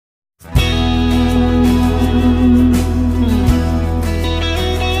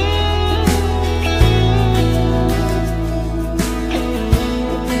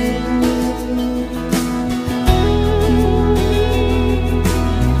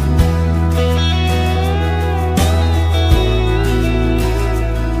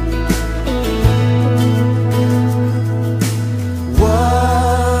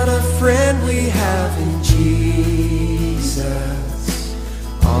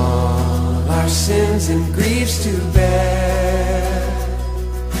sins and griefs to bear.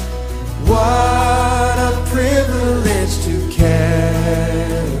 What a privilege to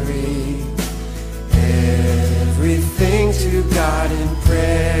carry everything to God in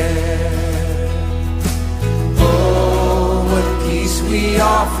prayer. Oh, what peace we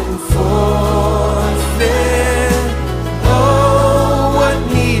often forfeit. Oh, what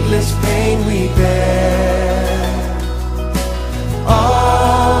needless pain we bear.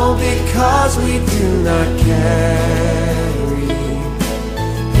 All because we do not carry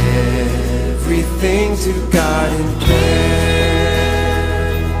everything to God in prayer.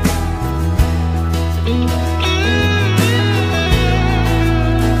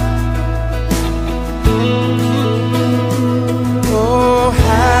 Oh,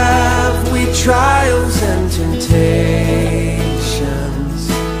 have we trials and temptations?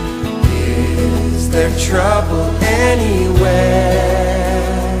 Is there trouble anywhere?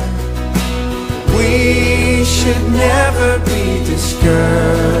 We should never be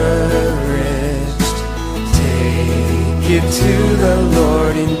discouraged. Take it to the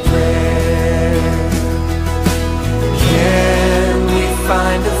Lord in prayer. Can we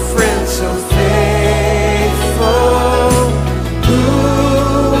find a friend so faithful, who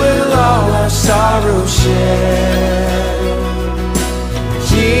will all our sorrow share?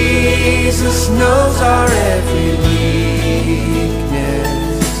 Jesus knows our every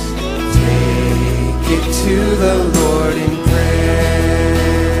weakness. Take it to the Lord in prayer.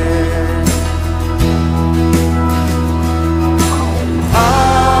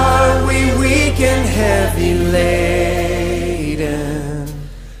 Are we weak and heavy laden,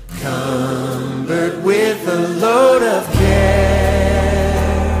 cumbered with a load of care?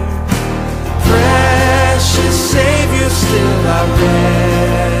 Precious Savior, still our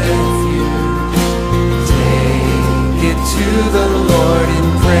refuge. Take it to the Lord in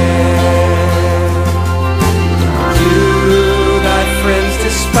prayer. Do thy friends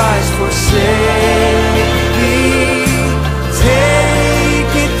despise, forsake thee?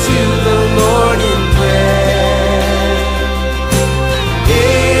 Take it to the Lord in prayer.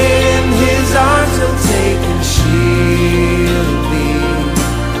 In his arms he'll take and shield thee.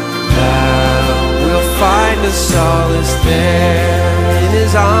 Thou wilt find a solace there in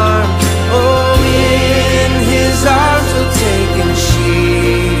his arms. Oh, in his arms he'll take and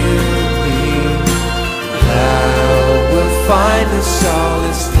shield thee. Thou wilt find a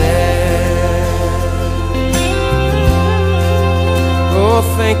solace there. Oh,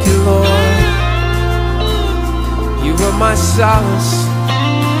 thank you, Lord. You are my solace,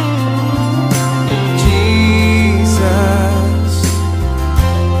 Jesus.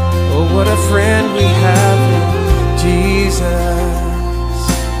 Oh, what a friend we have in Jesus.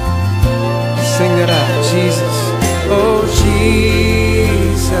 Sing that out, Jesus. Oh,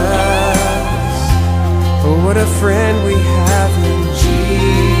 Jesus. Oh, what a friend we have in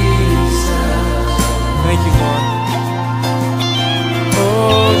Jesus. Thank you, Lord.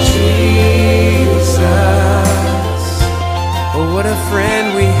 Oh, Jesus. Oh, what a friend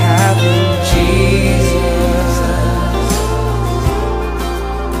we have in Jesus.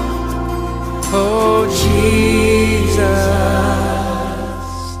 Oh, Jesus.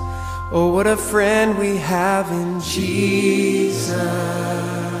 Oh, what a friend we have in Jesus.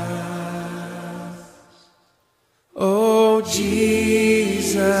 Oh,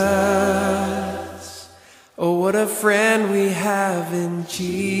 Jesus. Oh, what a friend we have in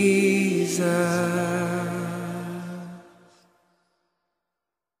Jesus.